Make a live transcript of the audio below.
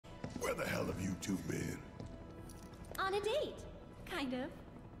Where the hell have you two been? On a date, kind of.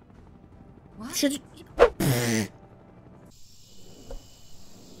 What? Should you... Hey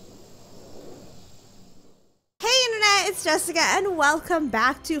internet, it's Jessica and welcome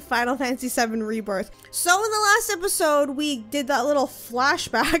back to Final Fantasy VII Rebirth. So in the last episode, we did that little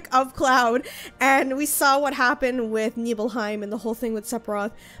flashback of Cloud and we saw what happened with Nibelheim and the whole thing with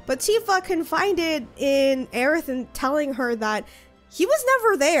Sephiroth. But Tifa confided in Aerith and telling her that he was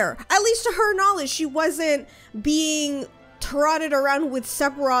never there. At least to her knowledge, she wasn't being trotted around with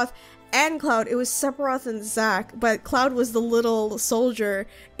Sephiroth and Cloud. It was Sephiroth and Zack, but Cloud was the little soldier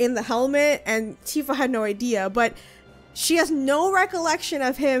in the helmet and Tifa had no idea, but she has no recollection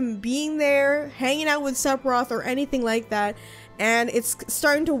of him being there, hanging out with Sephiroth or anything like that, and it's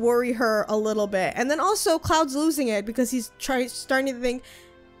starting to worry her a little bit. And then also Cloud's losing it because he's starting to think,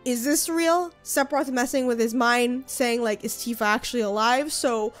 is this real? Sephiroth messing with his mind, saying like, is Tifa actually alive?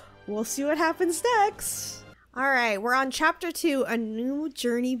 So we'll see what happens next. Alright, we're on chapter 2, A New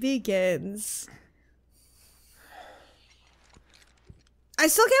Journey Begins. I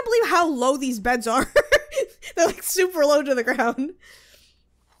still can't believe how low these beds are. They're like super low to the ground.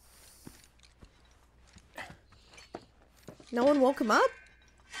 No one woke him up?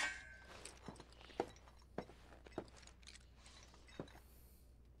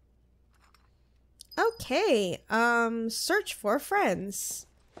 Okay, search for friends.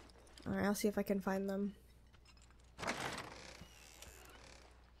 Alright, I'll see if I can find them.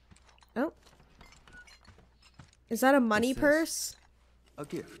 Oh. Is that a money purse? A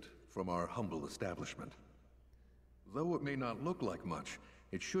gift from our humble establishment. Though it may not look like much,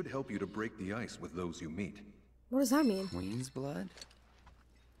 it should help you to break the ice with those you meet. What does that mean? Queen's blood?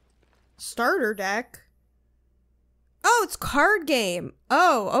 Starter deck? Oh, it's card game.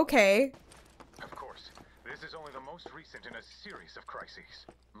 Oh, okay. Of course, this is only the most recent in a series of crises.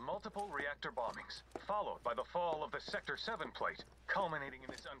 Multiple reactor bombings, followed by the fall of the Sector 7 plate, culminating in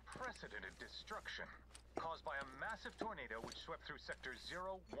this unprecedented destruction, caused by a massive tornado which swept through Sectors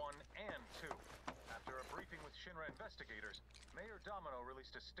 0, 1, and 2. After a briefing with Shinra investigators, Mayor Domino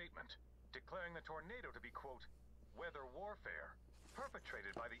released a statement, declaring the tornado to be, quote, weather warfare,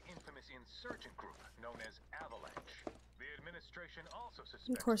 perpetrated by the infamous insurgent group known as Avalanche. The administration also suspects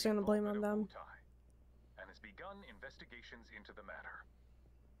of course they're gonna blame on them. And has begun investigations into the matter.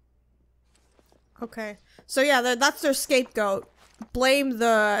 Okay, so yeah, that's their scapegoat. Blame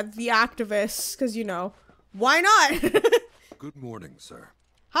the activists, because you know, why not? Good morning, sir.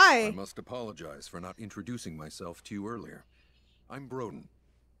 Hi. I must apologize for not introducing myself to you earlier. I'm Broden,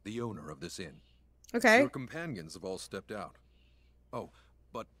 the owner of this inn. Okay. Your companions have all stepped out. Oh,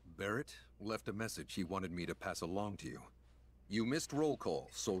 but Barrett left a message he wanted me to pass along to you. You missed roll call,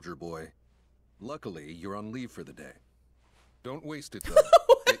 soldier boy. Luckily, you're on leave for the day. Don't waste it, though.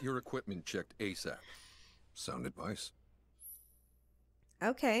 Get your equipment checked ASAP. Sound advice?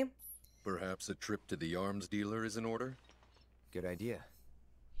 Okay. Perhaps a trip to the arms dealer is in order? Good idea.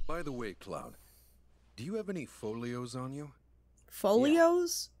 By the way, Cloud, do you have any folios on you?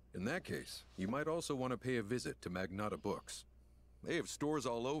 Folios? Yeah. In that case, you might also want to pay a visit to Magnata Books. They have stores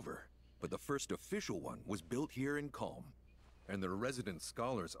all over, but the first official one was built here in Calm, and their resident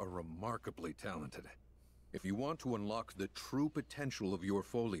scholars are remarkably talented. If you want to unlock the true potential of your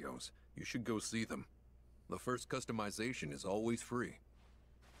folios, you should go see them. The first customization is always free.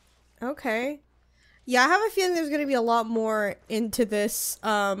 Okay. Yeah, I have a feeling there's gonna be a lot more into this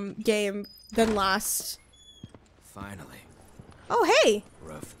game than last. Finally. Oh, hey!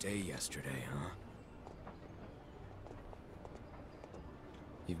 Rough day yesterday, huh?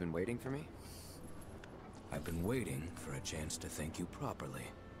 You've been waiting for me? I've been waiting for a chance to thank you properly.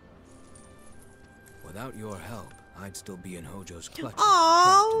 Without your help, I'd still be in Hojo's clutches,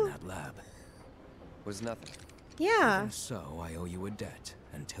 trapped in that lab. Was nothing. Yeah. Even so, I owe you a debt.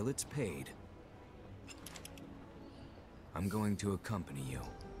 Until it's paid, I'm going to accompany you.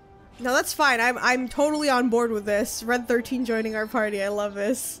 No, that's fine. I'm totally on board with this. Red 13 joining our party. I love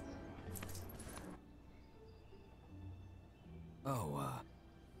this. Oh,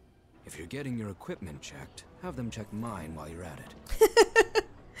 if you're getting your equipment checked, have them check mine while you're at it.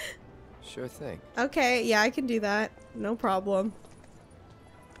 Sure thing. Okay, yeah, I can do that. No problem.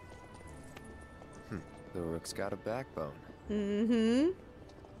 The Rook's got a backbone. Mm-hmm.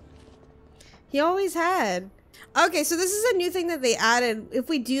 He always had. Okay, so this is a new thing that they added. If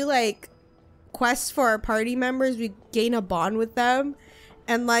we do, like, quests for our party members, we gain a bond with them.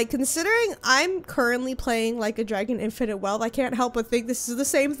 And, like, considering I'm currently playing Like a Dragon Infinite Wealth, I can't help but think this is the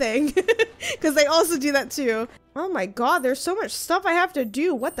same thing. Because they also do that, too. Oh my god, there's so much stuff I have to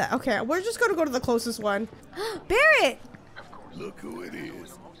do. What the? Okay, we're just gonna go to the closest one. Barrett! Look who it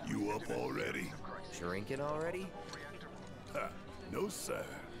is. You up already? Drinking already? No, sir.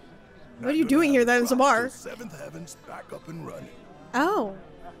 What are you doing here then? It's a bar. Seventh Heaven's back up and running. Oh.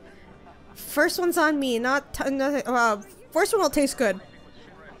 First one's on me, not first one will taste good.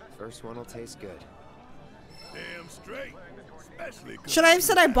 First one will taste good. Damn straight. Especially Should I have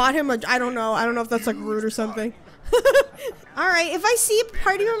said I bought him a, I don't know if that's like rude or something. Alright, if I see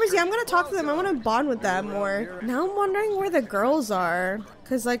party members, yeah, I'm gonna talk to them. I wanna bond with them more. Now I'm wondering where the girls are.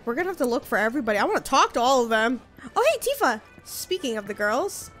 Cause like, we're gonna have to look for everybody. I wanna talk to all of them. Oh hey, Tifa! Speaking of the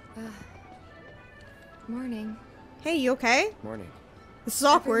girls. Morning. Hey, you okay? Morning. This is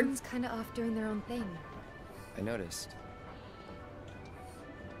awkward. Everyone's kind of off doing their own thing. I noticed.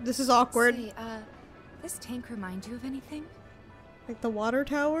 This is awkward. Say, this tank remind you of anything? Like the water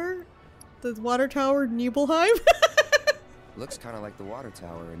tower? The water tower in Nibelheim? Looks kind of like the water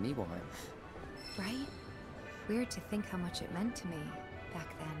tower in Nibelheim. Right? Weird to think how much it meant to me back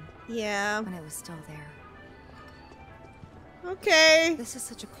then. Yeah. When it was still there. Okay. This is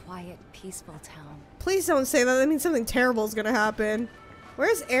such a quiet, peaceful town. Please don't say that. That means something terrible is gonna happen.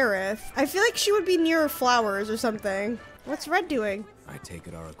 Where's Aerith? I feel like she would be near flowers or something. What's Red doing? I take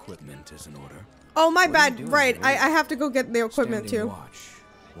it our equipment is in order. Oh, my What are you bad. doing, Right. Red? I have to go get the equipment Standing too. watch.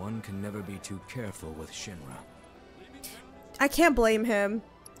 One can never be too careful with Shinra. I can't blame him.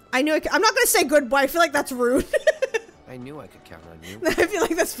 I knew I'm not gonna say good boy. I feel like that's rude. I knew I could count on you. I feel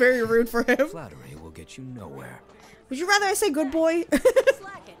like that's very rude for him. Flattery will get you nowhere. Would you rather I say good boy?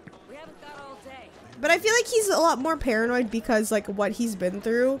 But I feel like he's a lot more paranoid because like what he's been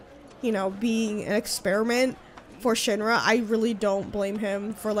through, you know, being an experiment for Shinra. I really don't blame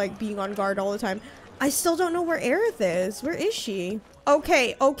him for like being on guard all the time. I still don't know where Aerith is. Where is she?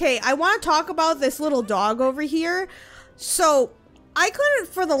 Okay, I want to talk about this little dog over here. So I couldn't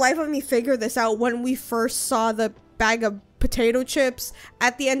for the life of me figure this out when we first saw the bag of potato chips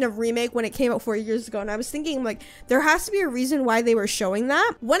at the end of Remake when it came out 4 years ago, and I was thinking like there has to be a reason why they were showing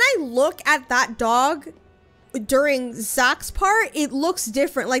that. When I look at that dog during Zack's part, it looks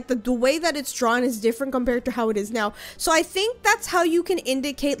different. Like the way that it's drawn is different compared to how it is now. So I think that's how you can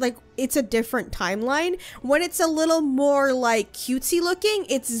indicate like it's a different timeline. When it's a little more like cutesy looking,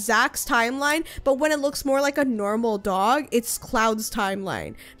 it's Zack's timeline, but when it looks more like a normal dog, it's Cloud's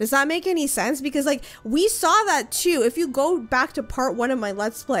timeline. Does that make any sense? Because like we saw that too. If you go back to part 1 of my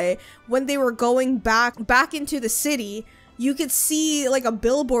Let's Play, when they were going back into the city, you could see like a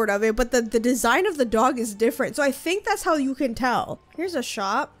billboard of it, but the design of the dog is different. So I think that's how you can tell. Here's a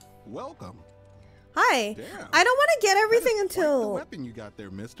shop. Welcome. Hi. Damn. I don't want to get everything That is quite the until... weapon you got there,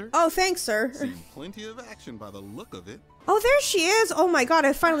 mister. Oh, thanks, sir. Seen plenty of action by the look of it. Oh, there she is. Oh my god,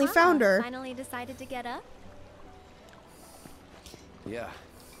 I finally found her. Finally decided to get up? Yeah.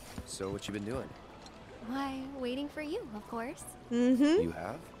 So what you been doing? Why, waiting for you, of course. Mm-hmm. You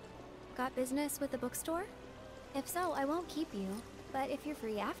have? Got business with the bookstore? If so, I won't keep you. But if you're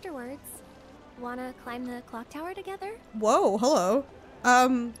free afterwards, wanna climb the clock tower together? Whoa, hello.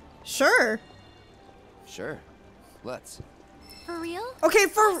 Sure. Sure. Let's. For real? Okay,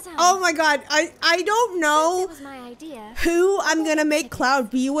 Awesome. oh my god, I don't Since know it was my idea. who I'm gonna make Cloud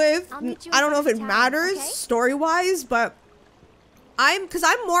be with. I'll meet you I don't know if inside it the tower, matters okay? story-wise, but because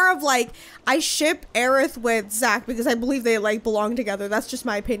I'm more of like, I ship Aerith with Zack because I believe they like belong together. That's just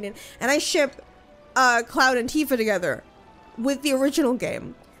my opinion. And I ship Cloud and Tifa together with the original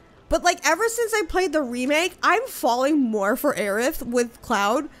game. But like ever since I played the remake, I'm falling more for Aerith with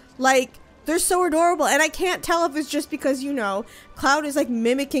Cloud. Like they're so adorable, and I can't tell if it's just because, you know, Cloud is like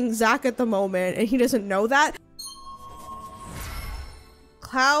mimicking Zack at the moment and he doesn't know that.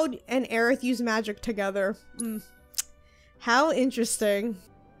 Cloud and Aerith use magic together. How interesting.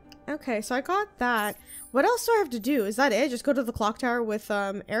 Okay, so I got that. What else do I have to do? Is that it? Just go to the clock tower with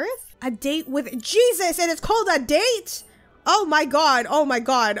Aerith? A date with Jesus, and it's called a date? Oh my god, oh my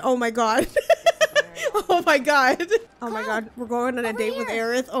god, oh my god. Oh my god. Oh my god, we're going on a date with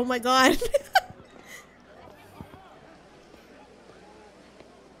Aerith. Oh my god.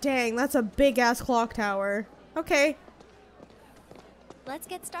 Dang, that's a big ass clock tower. Okay. Let's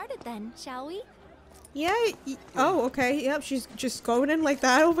get started then, shall we? Yeah, oh, okay. Yep, she's just going in like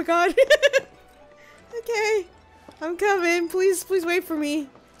that. Oh my god. Okay. I'm coming. Please wait for me.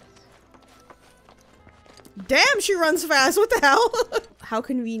 Damn, she runs fast. What the hell? How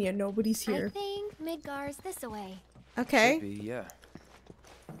convenient. Nobody's I here. think Midgar's this away. Okay. Should be, yeah.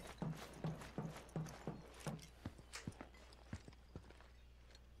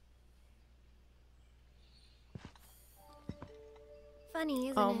 Funny,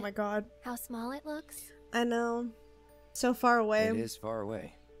 isn't Oh it? my god. How small it looks. I know. So far away. It is far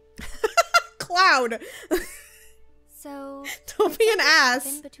away. Cloud. So, Don't be an ass.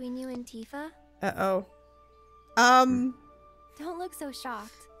 in between you and Tifa? Uh-oh. Don't look so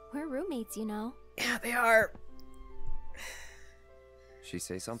shocked. We're roommates, you know. Yeah, they are. She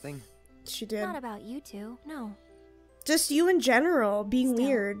say something? She did. Not about you two, no. Just you in general being Still,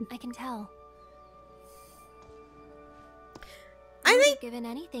 weird. I can tell. I would think have given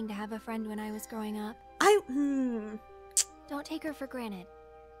anything to have a friend when I was growing up. Don't take her for granted.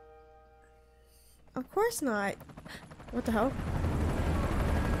 Of course not. What the hell?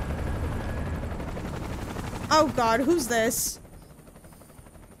 Oh god, who's this?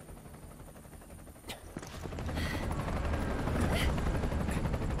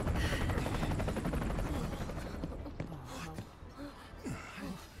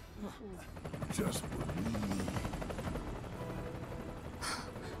 Just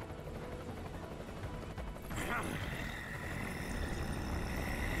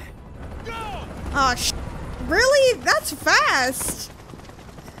Oh, really? That's fast.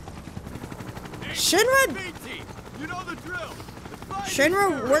 Shinra. You know the drill.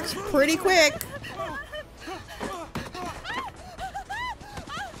 Shinra works pretty quick.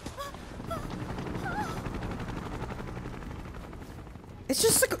 It's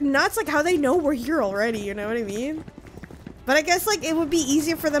just like nuts, like how they know we're here already. You know what I mean? But I guess like it would be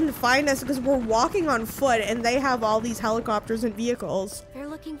easier for them to find us because we're walking on foot and they have all these helicopters and vehicles. They're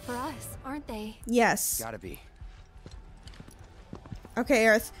looking for us, aren't they? Yes. Gotta be. Okay,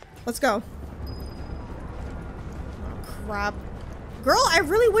 Earth. Let's go. Oh, crap. Girl, I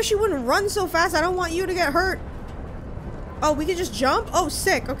really wish you wouldn't run so fast. I don't want you to get hurt. Oh, we can just jump? Oh,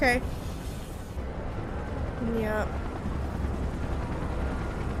 sick. Okay. Yeah.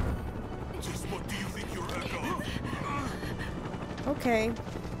 Just what do you think you're echo? Okay.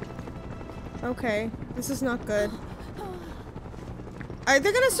 Okay. This is not good. They're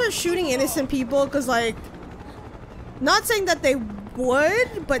gonna start shooting innocent people because, like, not saying that they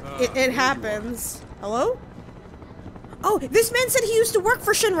would, but it happens. Hello? Oh, this man said he used to work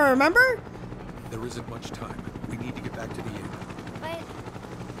for Shinra, remember? There isn't much time. We need to get back to the inn. But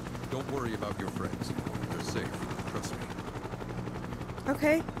Don't worry about your friends. They're safe. Trust me.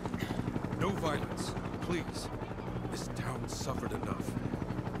 Okay. No violence. Please. This town suffered enough.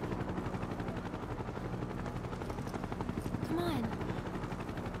 come on.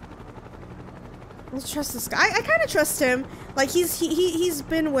 Let's trust this guy. I kind of trust him. Like he's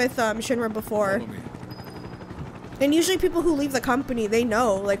been with Shinra before. Follow me. And usually people who leave the company, they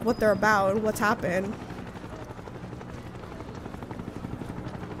know like what they're about and what's happened.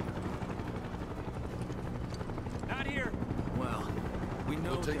 Not here. Well, we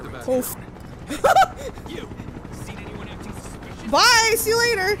know We'll take they're them out. Oof. You seen anyone acting suspicious? Bye. See you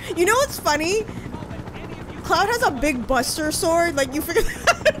later. You know what's funny? That any of you Cloud has a big Buster sword. Like you figure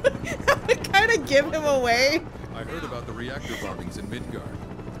that would kind of give him away. I heard about the reactor bombings in Midgar.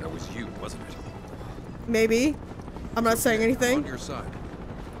 That was you, wasn't it? Maybe. I'm not saying On anything. your side.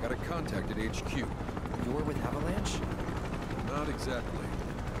 Got a contact at HQ. You were with Avalanche? Not exactly.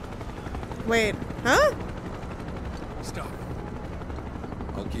 Wait. Huh? Stop.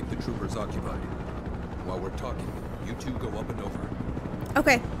 I'll keep the troopers occupied. While we're talking, you two go up and over.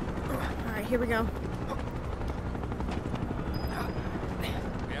 Okay. All right. Here we go.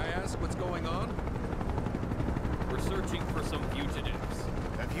 May I ask what's going on? We're searching for some fugitives.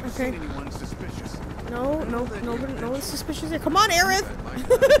 Have you Okay. seen anyone suspicious? No one's suspicious here. Come on, Aerith. That might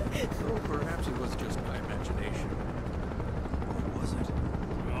happen. Or perhaps it was just my imagination. Or was it?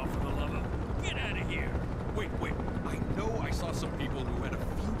 Oh, for the love of... Get out of here! Wait. I know I saw some people who had a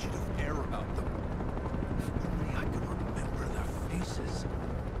fugitive air about them. If only I could remember their faces.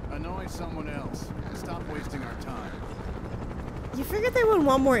 Annoy someone else. Stop wasting our time. You figured they would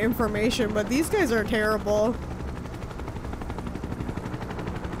want more information, but these guys are terrible.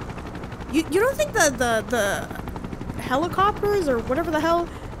 You don't think the helicopters or whatever the hell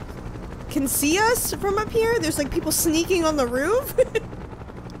can see us from up here? There's like people sneaking on the roof.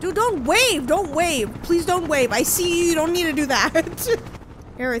 Dude, don't wave! Don't wave! Please don't wave. I see you. You don't need to do that.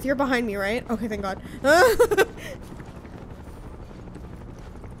 Aerith, you're behind me, right? Okay, thank God.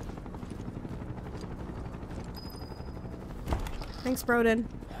 Thanks, Broden.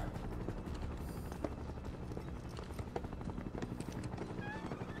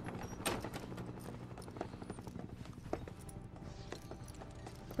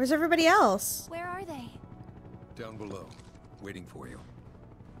 Where's everybody else? Where are they? Down below, waiting for you.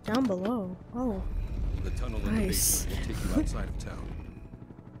 Down below. Oh. The tunnel in the Nice. basement will take you outside of town.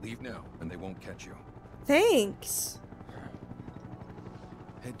 Leave now, and they won't catch you. Thanks.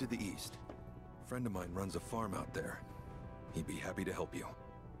 Head to the east. A friend of mine runs a farm out there. He'd be happy to help you.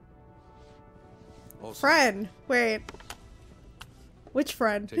 Also, Friend. Wait. Which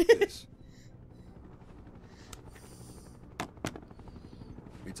friend? take this.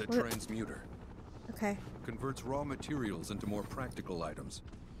 It's a transmuter. Okay. Converts raw materials into more practical items.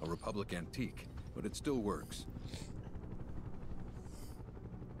 A Republic antique, but it still works.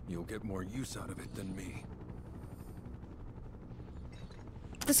 You'll get more use out of it than me.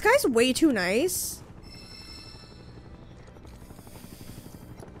 This guy's way too nice.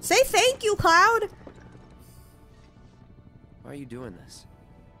 Say thank you, Cloud! Why are you doing this?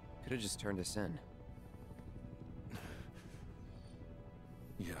 Could have just turned us in.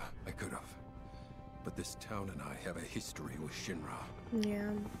 Yeah, I could have. But this town and I have a history with Shinra.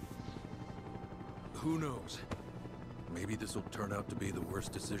 Yeah. Who knows? Maybe this will turn out to be the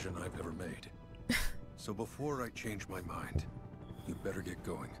worst decision I've ever made. So before I change my mind, you better get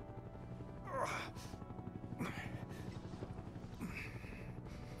going.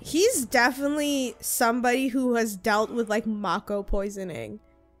 He's definitely somebody who has dealt with like Mako poisoning.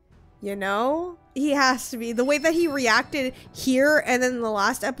 You know? He has to be. The way that he reacted here and then in the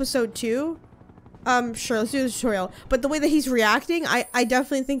last episode too. Sure, let's do the tutorial. But the way that he's reacting, I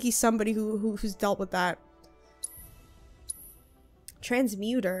definitely think he's somebody who's dealt with that.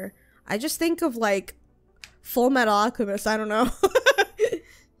 Transmuter. I just think of like Full Metal Alchemist, I don't know.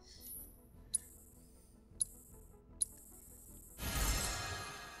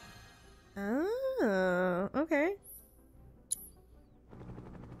 Oh, okay.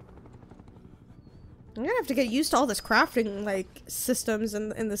 I'm gonna have to get used to all this crafting like systems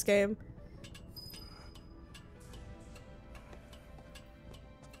in this game.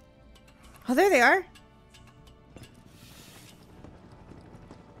 Oh, there they are.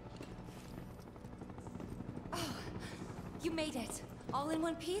 Oh, you made it. All in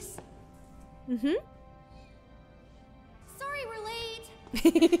one piece? Mm-hmm. Sorry we're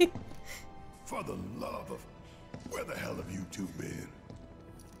late. For the love of... Where the hell have you two been?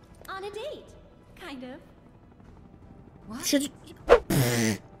 On a date. Kind of. What? Should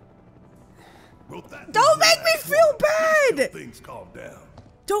Well, that Don't make me feel till bad! things calm down.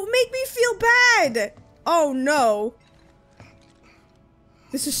 Don't make me feel bad! Oh no.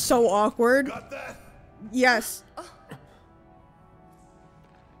 This is so awkward. Got that? Yes.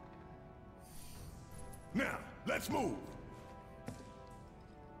 Now, let's move.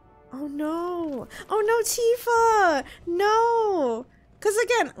 Oh no. Oh no, Tifa! No! Cause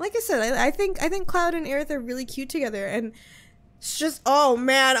again, like I said, I think Cloud and Aerith are really cute together, and it's just, oh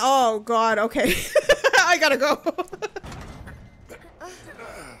man, oh god, okay. I gotta go.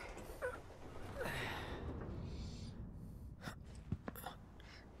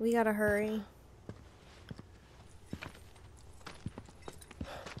 We gotta hurry.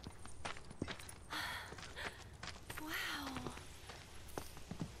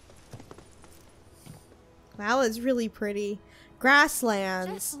 Wow, it's really pretty.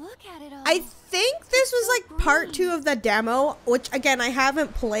 Grasslands. Just look at it all. I think this was like part 2 of the demo, which again I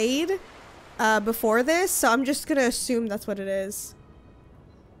haven't played before this, so I'm just gonna assume that's what it is.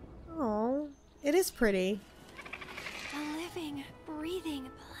 Oh, it is pretty. A living, breathing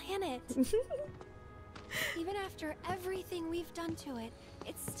planet. Even after everything we've done to it,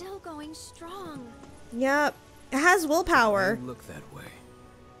 it's still going strong. Yep, it has willpower. It may look that way,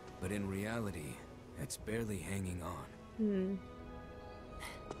 but in reality, it's barely hanging on. Hmm.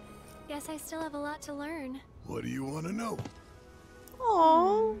 Guess I still have a lot to learn. What do you want to know?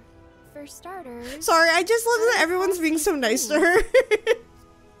 Oh. For starters... Sorry, I just love that everyone's being so nice to her.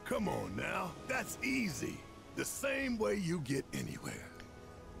 Come on now, that's easy. The same way you get anywhere.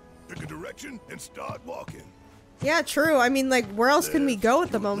 Pick a direction and start walking. Yeah, true. I mean, like, where else can we go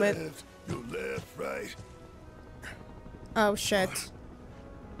at the moment? Left, your left, right. Oh, shit.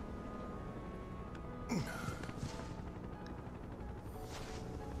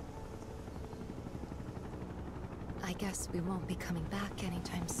 I guess we won't be coming back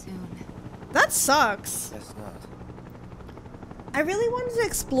anytime soon. That sucks. Guess not. I really wanted to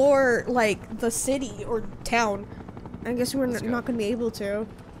explore, like, the city or town. I guess we're not going to be able to.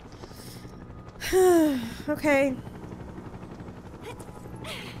 Okay.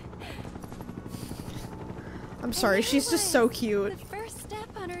 I'm sorry, she's just so cute. The first step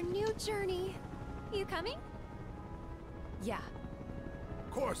on our new journey. You coming? Yeah.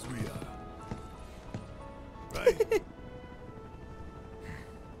 Of course we are. Right?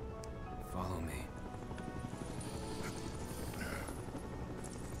 Follow me.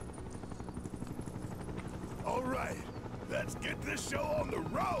 All right, let's get this show on the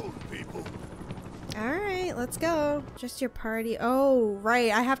road, people. Alright, let's go. Just your party. Oh,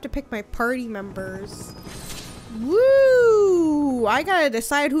 right. I have to pick my party members. Woo! I gotta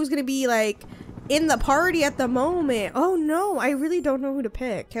decide who's gonna be, like, in the party at the moment. Oh no, I really don't know who to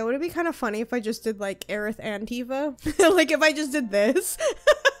pick. Okay, would it be kind of funny if I just did like Aerith and Tifa? Like if I just did this?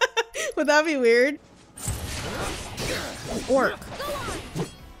 Would that be weird? Orc.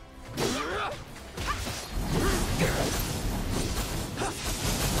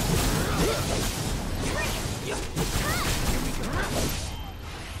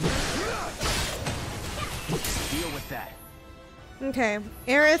 Deal with that. Okay,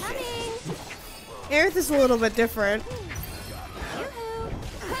 Aerith. Aerith is a little bit different.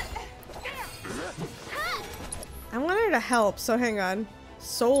 I want her to help, so hang on.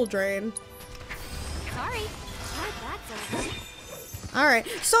 Soul drain. Sorry. Alright,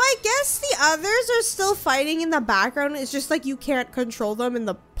 so I guess the others are still fighting in the background. It's just like you can't control them in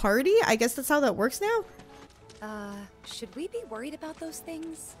the party. I guess that's how that works now. Should we be worried about those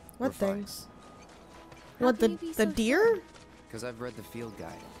things? What We're things? What, the deer? Because I've read the field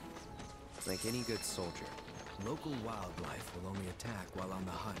guide. Like any good soldier. Local wildlife will only attack while on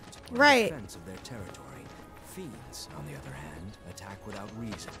the hunt or Right. in defense of their territory. Fiends, on the other hand, attack without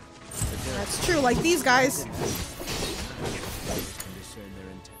reason. That's true, like these guys.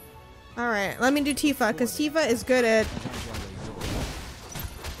 Alright, let me do Tifa, because Tifa is good at...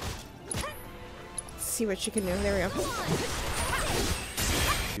 Let's see what she can do. There we go.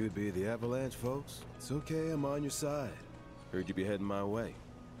 You'd be the Avalanche, folks. It's okay, I'm on your side. Heard you be heading my way.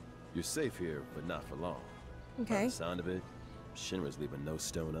 You're safe here, but not for long. By Okay. the sound of it, Shinra's leaving no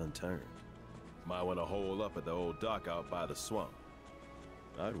stone unturned. Might want to hole up at the old dock out by the swamp.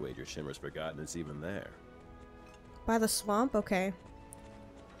 I'd wager Shinra's forgotten it's even there. By the swamp? Okay.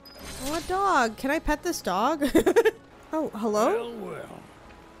 Oh, a dog. Can I pet this dog? Oh, hello? Well.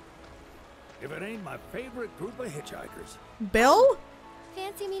 If it ain't my favorite group of hitchhikers. Bill?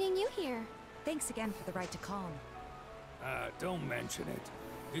 Fancy meeting you here. Thanks again for the ride to Calm. Don't mention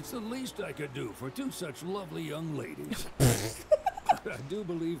it. It's the least I could do for two such lovely young ladies. I do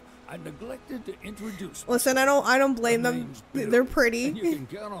believe I neglected to introduce. Listen, I don't blame them. They're pretty. And you can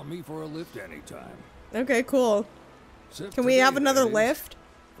count on me for a lift anytime. Okay, cool. Except Can we have today, another that is. lift?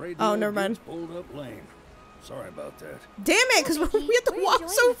 Afraid Oh, the never old mind. gate's pulled up lane. Sorry about that. Damn it, because we have to We're walk enjoying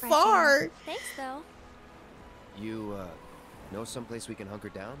so the fresh air. far. Thanks, though. You, know someplace we can hunker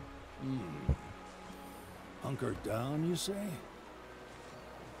down? Hunker down, you say?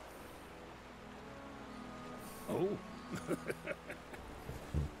 Oh.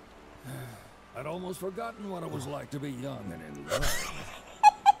 I'd almost forgotten what it was like to be young and in love.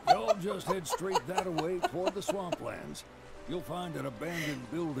 Y'all just head straight that away toward the swamplands. You'll find an abandoned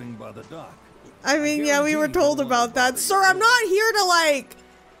building by the dock. I mean, yeah, we were told about that. Sir, I'm not here to, like,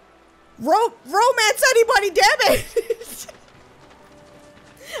 romance anybody, damn it!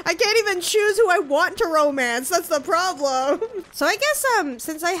 I can't even choose who I want to romance. That's the problem. So I guess,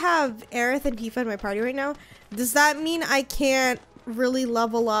 since I have Aerith and Tifa in my party right now, does that mean I can't really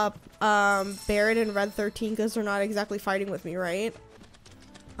level up, Barret and Red 13 because they're not exactly fighting with me, right?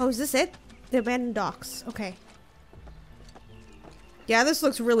 Oh, is this it? The abandoned docks. Okay. Yeah, this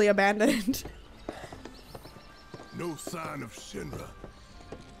looks really abandoned. No sign of Shinra.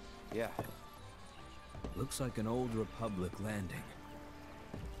 Yeah. Looks like an old Republic landing.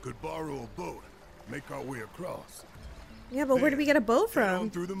 Could borrow a boat, make our way across. Yeah, but where do we get a boat Head on from?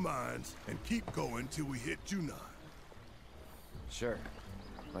 through the mines and keep going till we hit Junon. Sure.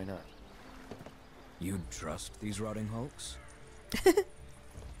 Why not? You'd trust these rotting hulks?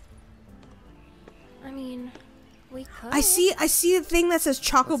 I mean, we could. I see a thing that says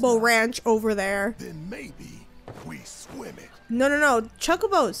Chocobo Ranch over there. Then maybe we swim it. No,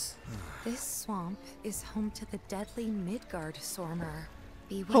 Chocobos. This swamp is home to the deadly Midgar Sormer.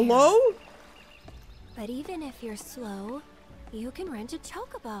 Beware. Hello? But even if you're slow, you can rent a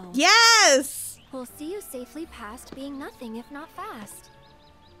Chocobo. Yes! We'll see you safely past being nothing if not fast.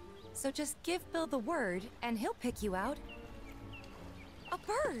 So just give Bill the word, and he'll pick you out. A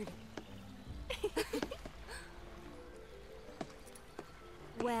bird.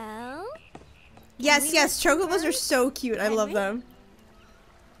 Well? Yes, Chocobos are so cute. I love them.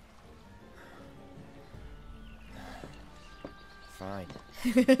 Fine.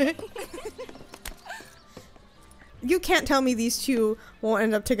 You can't tell me these two won't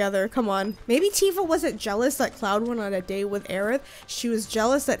end up together. Come on. Maybe Tifa wasn't jealous that Cloud went on a date with Aerith. She was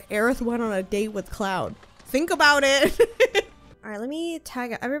jealous that Aerith went on a date with Cloud. Think about it. Alright, let me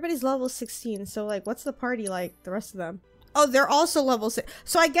tag it. Everybody's level 16. So, like, what's the party like? The rest of them. Oh, they're also level 6.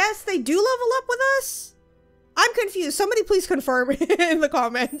 So I guess they do level up with us? I'm confused. Somebody please confirm in the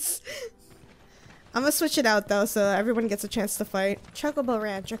comments. I'm gonna switch it out though, so everyone gets a chance to fight. Chocobo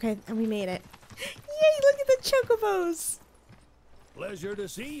Ranch. Okay, and we made it. Yay, look at the Chocobos. Pleasure to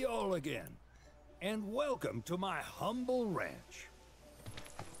see y'all again. and welcome to my humble ranch.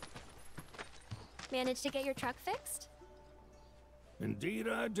 Managed to get your truck fixed? Indeed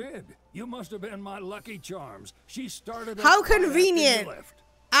I did. You must have been my lucky charms. She started up How right after you convenient. left.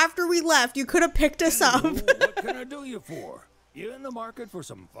 After we left, you could have picked us up. What can I do you for? You in the market for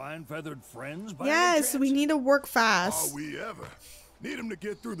some fine feathered friends by any Yes, chance? we need to work fast. Are we ever? Need him to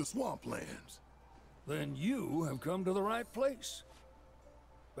get through the swamplands. Then you have come to the right place.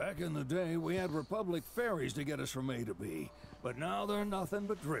 Back in the day, we had Republic ferries to get us from A to B, but now they're nothing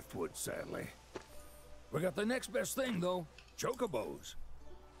but driftwood, sadly. We got the next best thing, though, Chocobos.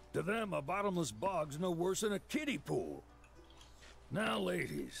 To them, a bottomless bog's no worse than a kiddie pool. Now,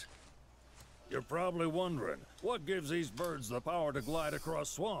 ladies, you're probably wondering, what gives these birds the power to glide across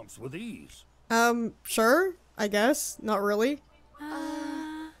swamps with ease? Sure, I guess. Not really.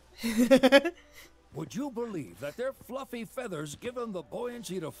 Would you believe that their fluffy feathers give them the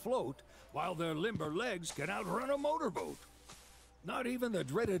buoyancy to float, while their limber legs can outrun a motorboat? Not even the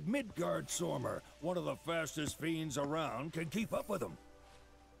dreaded Midgar Stormer, one of the fastest fiends around, can keep up with them.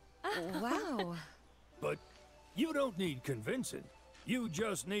 Wow. But you don't need convincing. You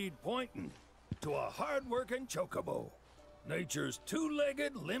just need pointing to a hard-working Chocobo. Nature's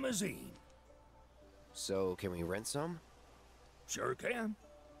two-legged limousine. So, can we rent some? Sure can.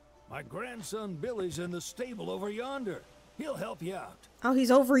 My grandson Billy's in the stable over yonder. He'll help you out. Oh,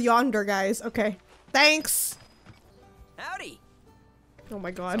 he's over yonder, guys. Okay. Thanks. Howdy. Oh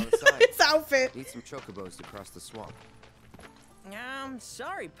my god. It's on the side. His outfit. Need some chocobos to cross the swamp.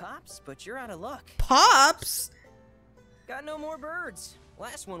 Sorry, Pops, but you're out of luck. Pops? Got no more birds.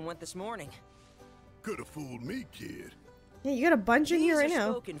 Last one went this morning. Could have fooled me, kid. Yeah, you got a bunch in here right These are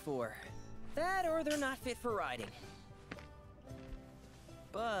now. spoken for. That or they're not fit for riding.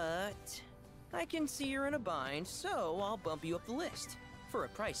 But I can see you're in a bind, so I'll bump you up the list. For a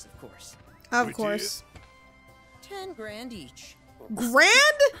price, of course. Of course. 10 grand each.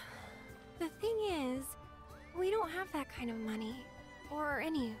 Grand? The thing is, we don't have that kind of money. Or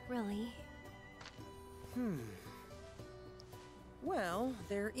any, really. Well,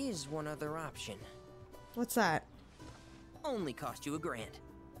 there is one other option. What's that? Only cost you $1,000.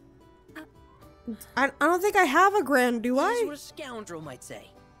 I don't think I have a grand, do This I? is what a scoundrel might say.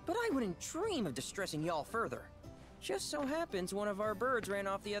 But I wouldn't dream of distressing y'all further. Just so happens one of our birds ran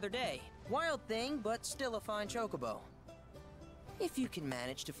off the other day. Wild thing, but still a fine chocobo. If you can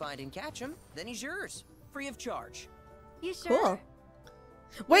manage to find and catch him, then he's yours. Free of charge. You sure? Cool.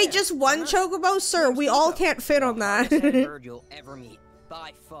 Wait, Yeah, just one chocobo? Sir, we all can't fit on that. Hardest bird you'll ever meet.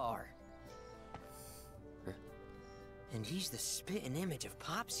 By far. And he's the spitting image of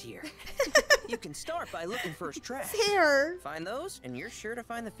Pops here. You can start by looking for his tracks. Here. Find those, and you're sure to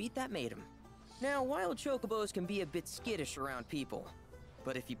find the feet that made him. Now, wild chocobos can be a bit skittish around people.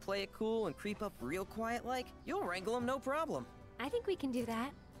 But if you play it cool and creep up real quiet-like, you'll wrangle them no problem. I think we can do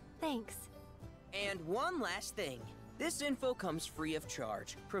that. Thanks. And one last thing. This info comes free of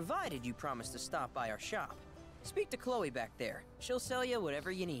charge, provided you promise to stop by our shop. Speak to Chloe back there. She'll sell you whatever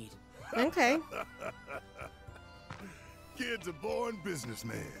you need. Okay. Kid's a born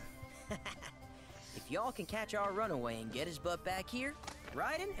businessman. If y'all can catch our runaway and get his butt back here,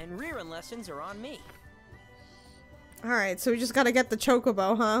 riding and rearing lessons are on me. Alright, so we just gotta get the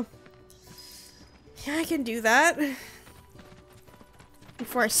chocobo, huh? Yeah, I can do that.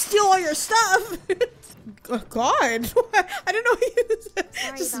 Before I steal all your stuff! Oh, God! I didn't know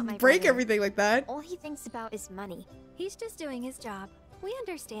he just break everything like that. All he thinks about is money. He's just doing his job. We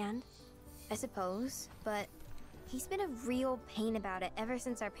understand. I suppose, but he's been a real pain about it ever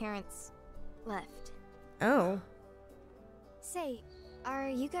since our parents left. Oh. Say, are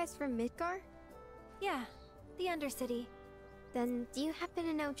you guys from Midgar? Yeah, the Undercity. Then do you happen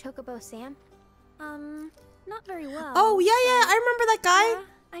to know Chocobo Sam? Not very well. Oh, yeah, I remember that guy.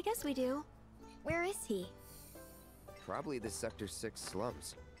 Yeah, I guess we do. Where is he? Probably the Sector 6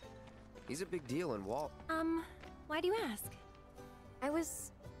 slums. He's a big deal in Walt. Why do you ask? I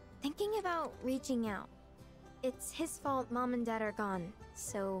was thinking about reaching out. It's his fault Mom and Dad are gone,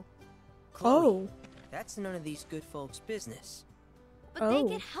 so... Chloe, that's none of these good folks' business. But they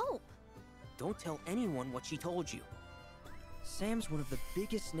get help. Don't tell anyone what she told you. Sam's one of the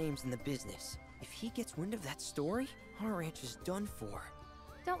biggest names in the business. If he gets wind of that story, our ranch is done for.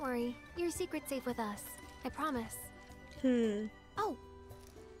 Don't worry, your secret's safe with us. I promise. Oh,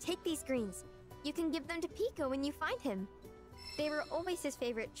 take these greens. You can give them to Pico when you find him. They were always his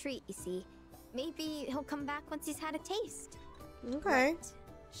favorite treat, you see. Maybe he'll come back once he's had a taste. Okay. Right.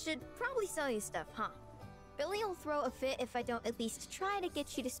 Should probably sell you stuff, huh? Billy will throw a fit if I don't at least try to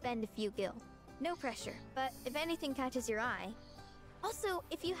get you to spend a few gil. No pressure, but if anything catches your eye... Also,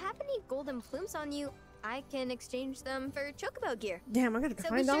 if you have any golden plumes on you, I can exchange them for Chocobo gear. Damn, I gotta So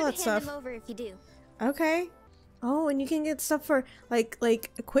find be all sure that to stuff. hand them over if you do. Okay. Oh, and you can get stuff for like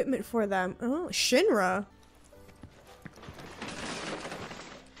equipment for them. Oh, Shinra.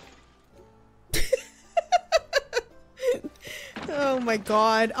 Oh my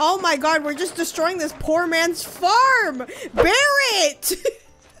god. Oh my god, we're just destroying this poor man's farm! Barrett!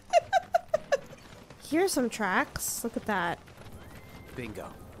 Here's some tracks. Look at that. Bingo.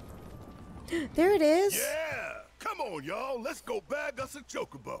 There it is. Yeah! Come on, y'all. Let's go bag us a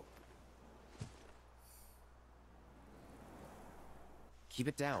Chocobo. Keep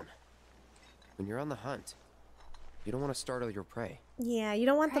it down. When you're on the hunt, you don't want to startle your prey. Yeah, you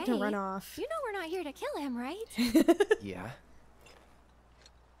don't want them to Prey? run off. You know we're not here to kill him, right? Yeah?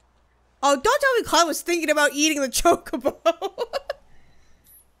 Oh, don't tell me Cloud was thinking about eating the Chocobo.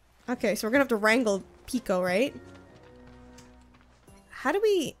 Okay, so we're gonna have to wrangle Pico, right? How do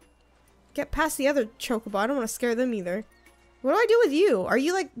we get past the other Chocobo? I don't want to scare them either. What do I do with you? Are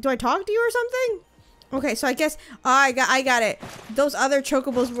you like, do I talk to you or something? Okay, so I guess, I got it. Those other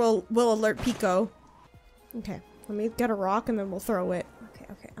Chocobos will alert Pico. Okay, let me get a rock and then we'll throw it. Okay,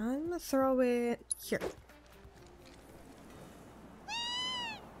 I'm gonna throw it here.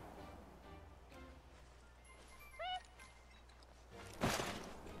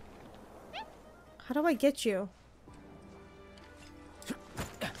 How do I get you?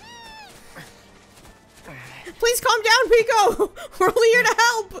 Please calm down, Pico! We're only here to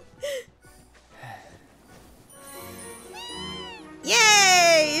help!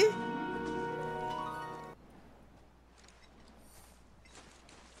 Yay!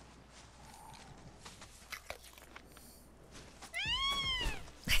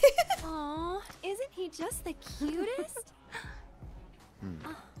 Aw, isn't he just the cutest?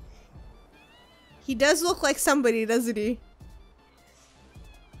 He does look like somebody, doesn't he?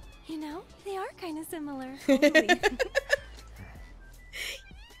 You know, they are kind of similar.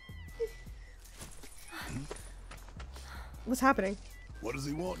 What's happening? What does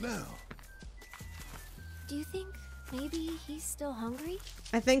he want now? Do you think maybe he's still hungry?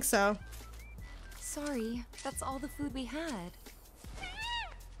 I think so. Sorry, that's all the food we had.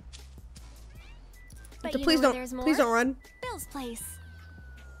 But Please you know where there's more? please don't run. Bill's place.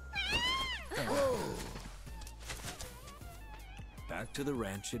 Back to the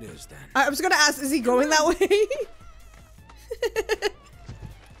ranch it is then. I was gonna ask, is he going that way?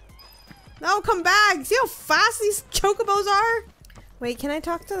 No, come back! See how fast these Chocobos are? Wait, can I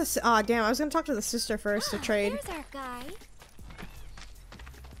talk to the Aw, damn, I was gonna talk to the sister first to trade. There's our guy.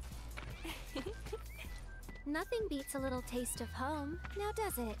 Nothing beats a little taste of home, now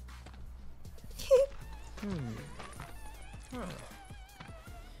does it?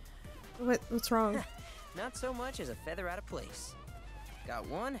 What's wrong? Not so much as a feather out of place. Got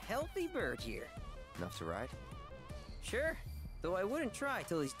one healthy bird here. Enough to ride? Sure, though I wouldn't try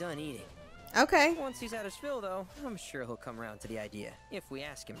till he's done eating. Okay. Once he's had his fill, though, I'm sure he'll come around to the idea, if we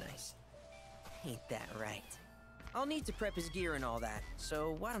ask him nice. Ain't that right? I'll need to prep his gear and all that,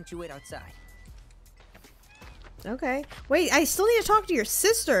 so why don't you wait outside? Okay. Wait, I still need to talk to your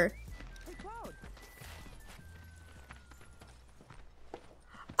sister.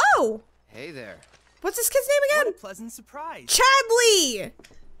 Oh! Hey there. What's this kid's name again? What a pleasant surprise. Chadley!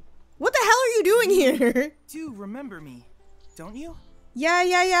 What the hell are you doing here? Do remember me, don't you?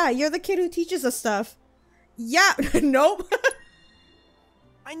 Yeah. You're the kid who teaches us stuff. Yeah. Nope.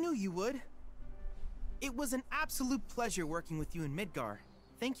 I knew you would. It was an absolute pleasure working with you in Midgar.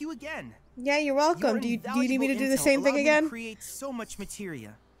 Thank you again. Yeah, you're welcome. Do you need me to do the same thing again? Create so much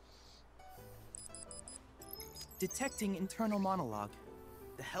materia. Detecting internal monologue.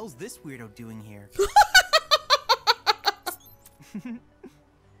 The hell's this weirdo doing here?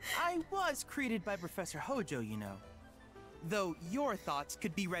 I was created by Professor Hojo, you know. Though your thoughts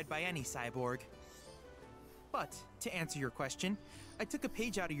could be read by any cyborg. But, to answer your question, I took a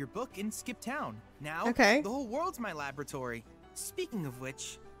page out of your book and skipped town. Now, the whole world's my laboratory. Speaking of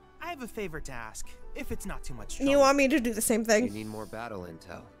which, I have a favor to ask, if it's not too much trouble. You want me to do the same thing? You need more battle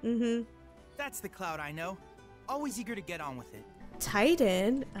intel. Mm-hmm. That's the Cloud I know. Always eager to get on with it.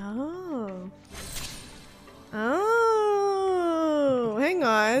 Titan? Oh. Oh. Hang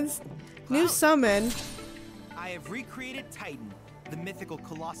on. New summon. I have recreated Titan, the mythical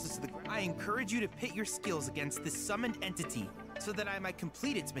colossus of the ground. I encourage you to pit your skills against this summoned entity, so that I might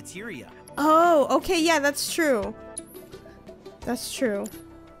complete its materia. Oh, okay, yeah, that's true. That's true.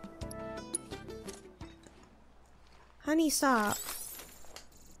 Honey, stop.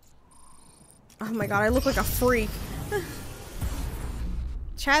 Oh my god, I look like a freak.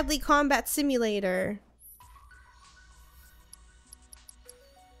 Chadley Combat Simulator.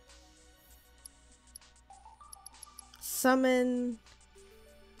 summon.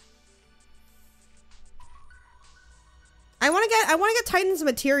 I want to get Titan's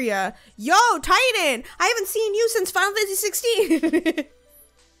materia. Yo, Titan! I haven't seen you since Final Fantasy 16.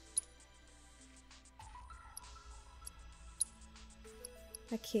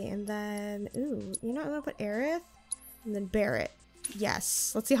 Okay, and then ooh, you know what, I'm gonna put Aerith and then Barrett.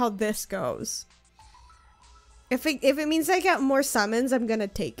 Yes. Let's see how this goes. If it means I get more summons, I'm gonna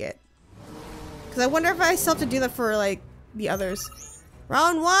take it. Cause I wonder if I still have to do that for like the others.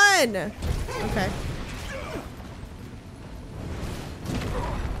 Round 1! Okay.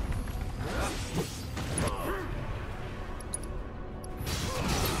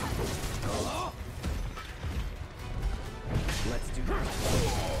 Let's do this.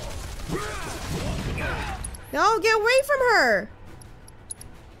 No, get away from her!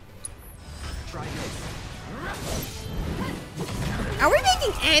 Try this. Are we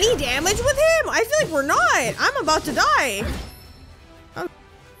making any damage with him? I feel like we're not. I'm about to die. Oh.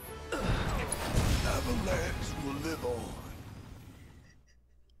 Avalanche will live on.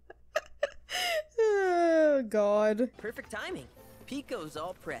 Oh, God. Perfect timing. Pico's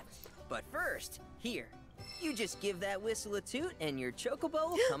all prepped. But first, here. You just give that whistle a toot and your Chocobo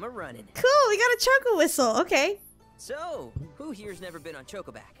will come a-running. Cool, we got a Choco whistle. Okay. So, who here's never been on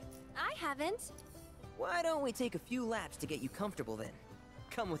Chocoback? I haven't. Why don't we take a few laps to get you comfortable then?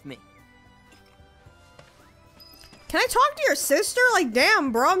 Come with me. Can I talk to your sister? Like,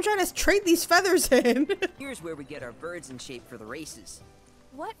 damn, bro, I'm trying to trade these feathers in. Here's where we get our birds in shape for the races.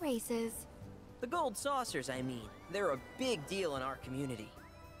 What races? The gold saucers, I mean. They're a big deal in our community.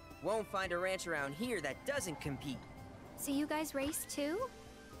 Won't find a ranch around here that doesn't compete. So you guys race too?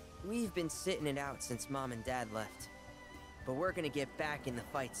 We've been sitting it out since Mom and Dad left. But we're gonna get back in the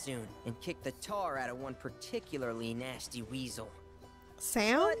fight soon and kick the tar out of one particularly nasty weasel.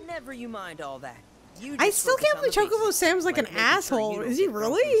 Sam? But never you mind all that. You I just still focus can't on the believe Chocobo basics, Sam's like an making sure you asshole. don't Is he get thrown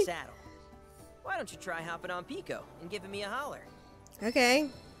from the really? saddle. Why don't you try hopping on Pico and giving me a holler? Okay.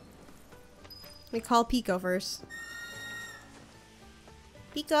 Let me call Pico first.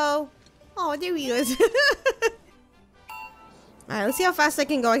 Pico. Oh, there he is. Alright, let's see how fast I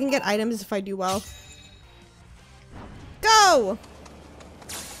can go. I can get items if I do well. Go!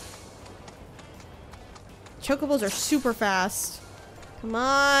 Chocobos are super fast. Come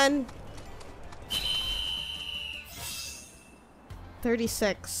on.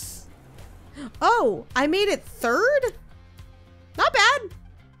 36. Oh, I made it 3rd? Not bad.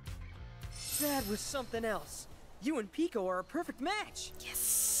 That was something else. You and Pico are a perfect match.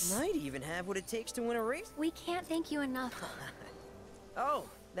 Yes. Might even have what it takes to win a race. We can't thank you enough. Oh,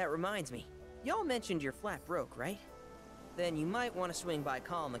 that reminds me. Y'all mentioned you're flat broke, right? Then you might want to swing by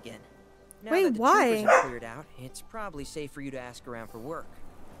Calm again. Now Wait, that the why? troopers are cleared out, it's probably safe for you to ask around for work.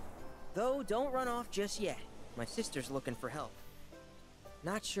 Though, don't run off just yet. My sister's looking for help.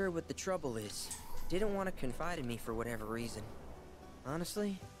 Not sure what the trouble is. Didn't want to confide in me for whatever reason.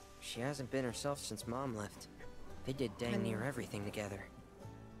 Honestly, she hasn't been herself since Mom left. They did dang near everything together.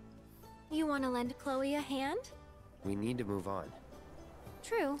 You want to lend Chloe a hand? We need to move on.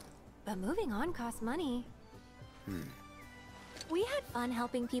 True, but moving on costs money. We had fun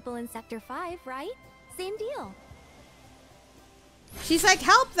helping people in Sector 5, right? Same deal. She's like,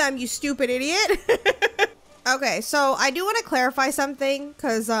 help them, you stupid idiot. Okay, so I do want to clarify something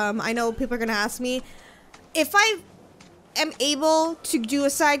because I know people are going to ask me. If I am able to do a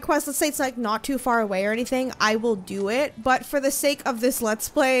side quest, let's say it's like not too far away or anything, I will do it. But for the sake of this Let's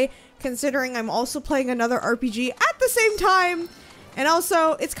Play, considering I'm also playing another RPG at the same time, and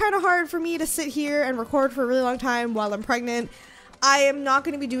also it's kind of hard for me to sit here and record for a really long time while I'm pregnant, I am not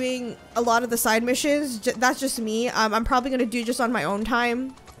going to be doing a lot of the side missions. That's just me. I'm probably going to do just on my own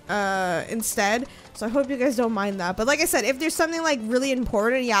time instead. So I hope you guys don't mind that. But like I said, if there's something like really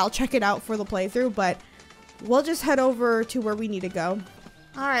important, yeah, I'll check it out for the playthrough. But we'll just head over to where we need to go.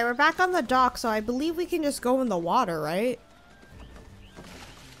 All right, we're back on the dock. So I believe we can just go in the water, right?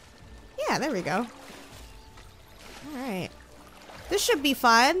 Yeah, there we go. All right. This should be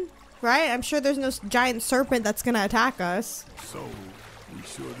fun, right? I'm sure there's no giant serpent that's going to attack us. So, we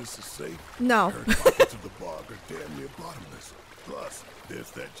sure this is safe? No. I heard pockets of the bog are damn near bottomless. Plus,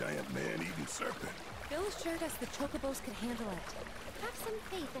 there's that giant man-eating serpent. Bill assured us the Chocobos could handle it. Have some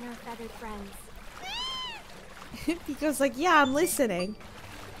faith in our feathered friends. Because like, yeah, I'm listening.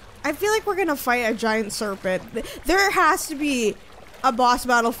 I feel like we're gonna fight a giant serpent. There has to be a boss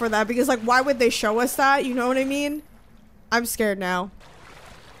battle for that because like, why would they show us that? You know what I mean? I'm scared now.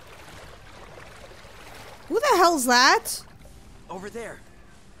 Who the hell's that? Over there.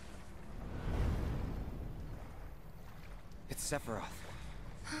 It's Sephiroth.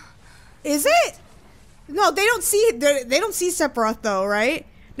 Is it? No, they don't see they don't see Sephiroth though, right?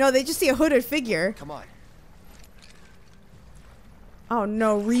 No, they just see a hooded figure. Come on. Oh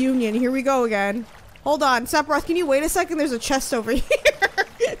no, reunion. Here we go again. Hold on, Sephiroth, can you wait a second? There's a chest over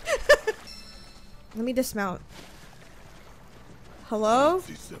here. Let me dismount. Hello?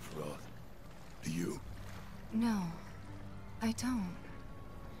 See Sephiroth. Do you? No, I don't.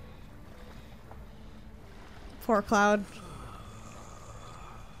 Poor Cloud.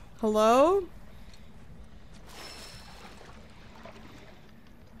 Hello?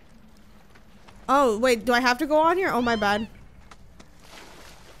 Oh, wait, do I have to go on here? Oh, my bad.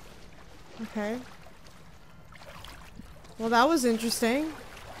 Okay. Well, that was interesting.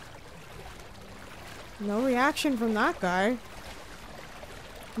 No reaction from that guy.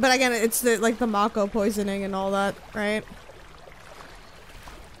 But again, it's the, like, the Mako poisoning and all that, right?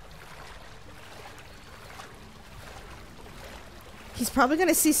 He's probably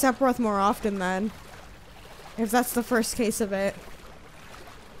gonna see Sephiroth more often then. If that's the first case of it.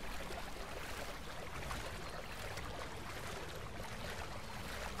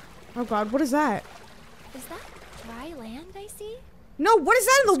 Oh god, what is that? Is that dry land I see? No, what is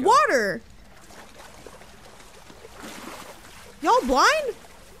that in the water? Y'all blind?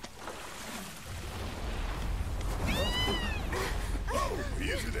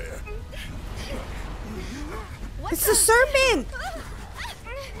 It's the serpent!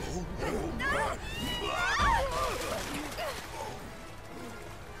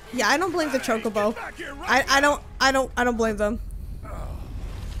 Yeah, I don't blame the Chocobo. I don't blame them.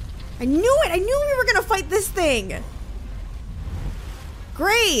 I knew it! I knew we were gonna fight this thing!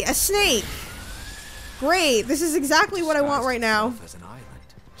 Great! A snake! Great! This is exactly what I want right now.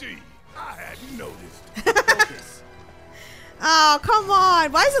 Gee, I hadn't noticed. Oh, come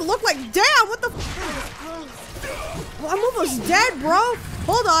on! Why does it look like— damn! What the well, I'm almost dead, bro!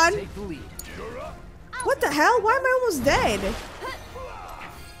 Hold on! What the hell? Why am I almost dead?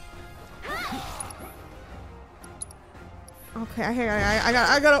 Okay, I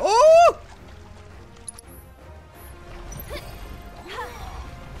gotta— oh!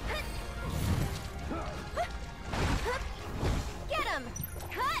 Get him!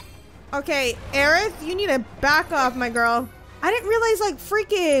 Okay, Aerith, you need to back off, my girl. I didn't realize, like,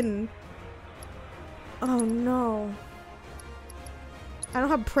 freaking— oh no. I don't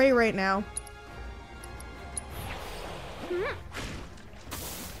have prey right now.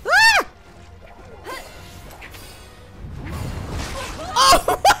 Ah! Oh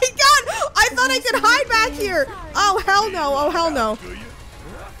my god! I thought I could hide back here! Oh hell no, oh hell no.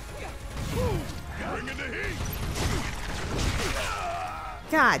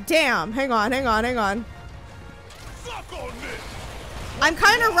 God damn, hang on. I'm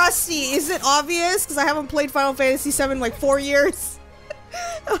kind of rusty. Is it obvious? Because I haven't played Final Fantasy VII in like 4 years.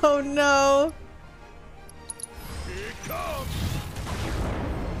 Oh no.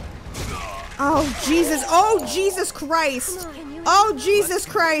 Oh Jesus. Oh Jesus Christ. Oh Jesus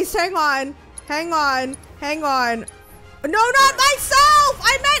Christ. Hang on. No, not myself.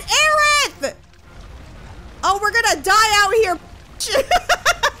 I meant Aerith. Oh, we're gonna die out here.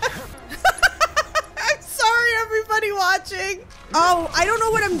 I'm sorry, everybody watching. Oh, I don't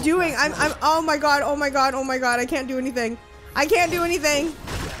know what I'm doing. I'm oh my god. I can't do anything.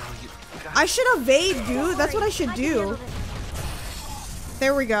 I should evade, dude. That's what I should do.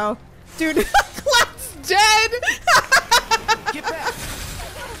 There we go. Dude, Cloud's dead. Get back.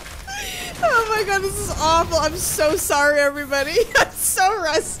 Oh my god, this is awful. I'm so sorry, everybody. I'm so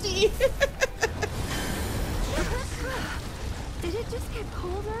rusty. Did it just get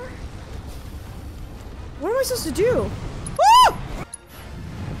colder? What am I supposed to do? Woo!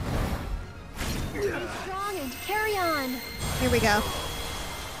 Be strong and carry on. Here we go.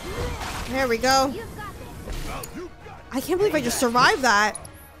 There we go. I can't believe I just survived that.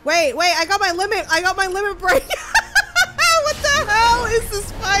 Wait, I got my limit. break. What the hell is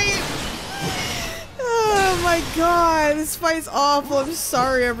this fight? Oh my god, this fight's awful. I'm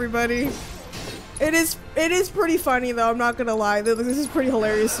sorry, everybody. It is pretty funny though, I'm not gonna lie. This is pretty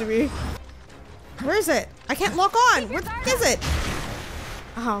hilarious to me. Where is it? I can't lock on. Where is it?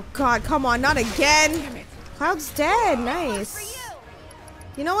 Oh god, come on, not again. Cloud's dead. Nice.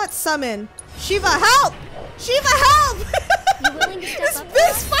 You know what? Summon. Shiva, help! Shiva, help!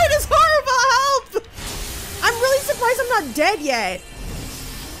 This fight is horrible! Help! I'm really surprised I'm not dead yet.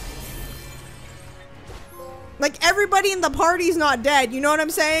 Like, everybody in the party's not dead, you know what I'm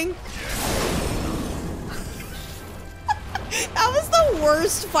saying? That was the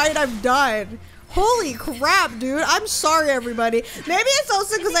worst fight I've done. Holy crap, dude. I'm sorry, everybody. Maybe it's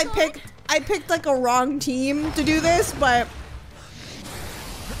also because I picked like a wrong team to do this, but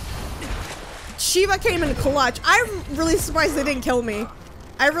Shiva came in clutch. I'm really surprised they didn't kill me.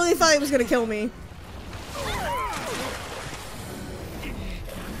 I really thought he was gonna kill me.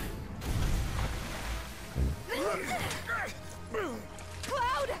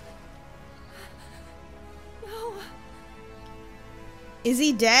 Cloud! No. Is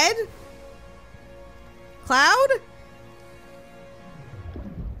he dead? Cloud?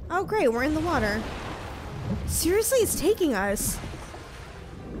 Oh great, we're in the water. Seriously, it's taking us.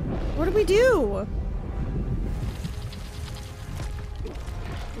 What do we do?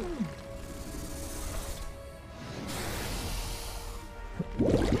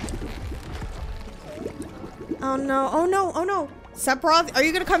 Oh no, oh no, oh no. Sephiroth, are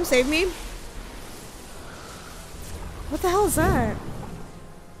you gonna come save me? What the hell is that?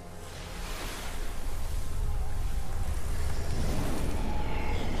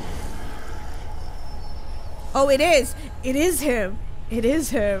 Oh, it is. It is him. It is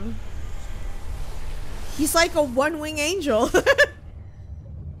him. He's like a one-wing angel.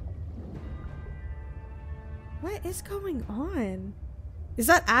 What is going on? Is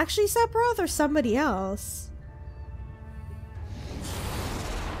that actually Sephiroth or somebody else?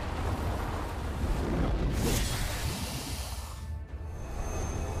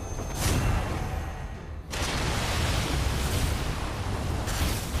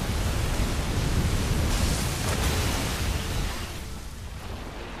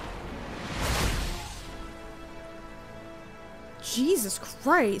 Jesus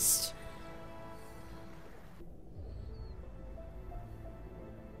Christ.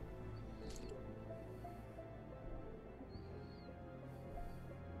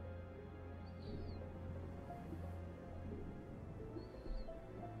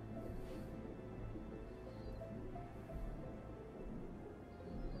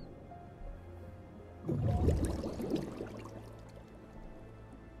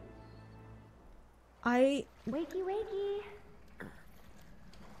 Wakey, wakey.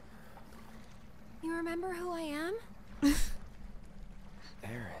 You remember who I am?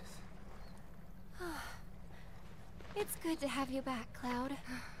 Aerith. It's good to have you back, Cloud.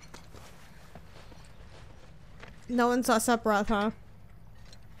 No one saw Sephiroth, huh?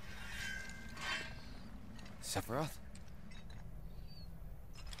 Sephiroth?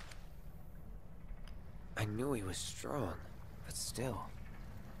 I knew he was strong, but still.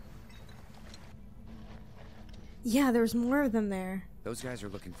 Yeah, there's more of them there. Those guys are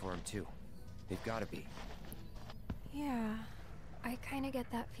looking for him too. They've got to be. Yeah, I kind of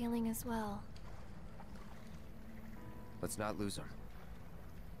get that feeling as well. Let's not lose him.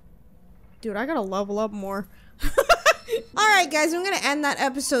 Dude, I gotta level up more. Alright guys, I'm gonna end that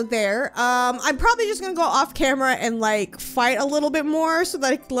episode there. I'm probably just gonna go off camera and like fight a little bit more so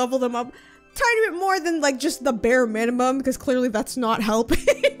that I can level them up tiny bit more than like just the bare minimum, because clearly that's not helping.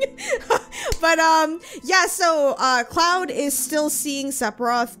 But yeah, so Cloud is still seeing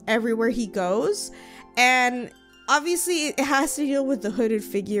Sephiroth everywhere he goes, and obviously it has to deal with the hooded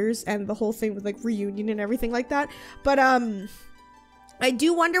figures and the whole thing with like reunion and everything like that. But I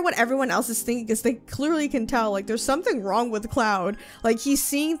do wonder what everyone else is thinking, because they clearly can tell like there's something wrong with Cloud. Like he's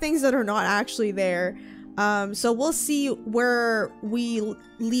seeing things that are not actually there. So we'll see where we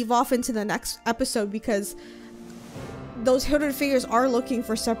leave off into the next episode, because those hooded figures are looking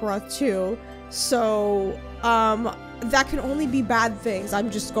for Sephiroth too. So that can only be bad things,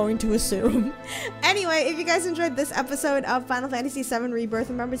 I'm just going to assume. Anyway, if you guys enjoyed this episode of Final Fantasy VII Rebirth,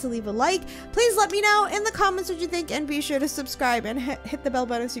 remember to leave a like. Please let me know in the comments what you think, and be sure to subscribe and hit the bell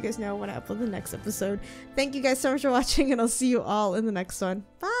button so you guys know when I upload the next episode. Thank you guys so much for watching, and I'll see you all in the next one.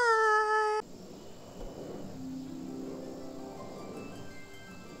 Bye!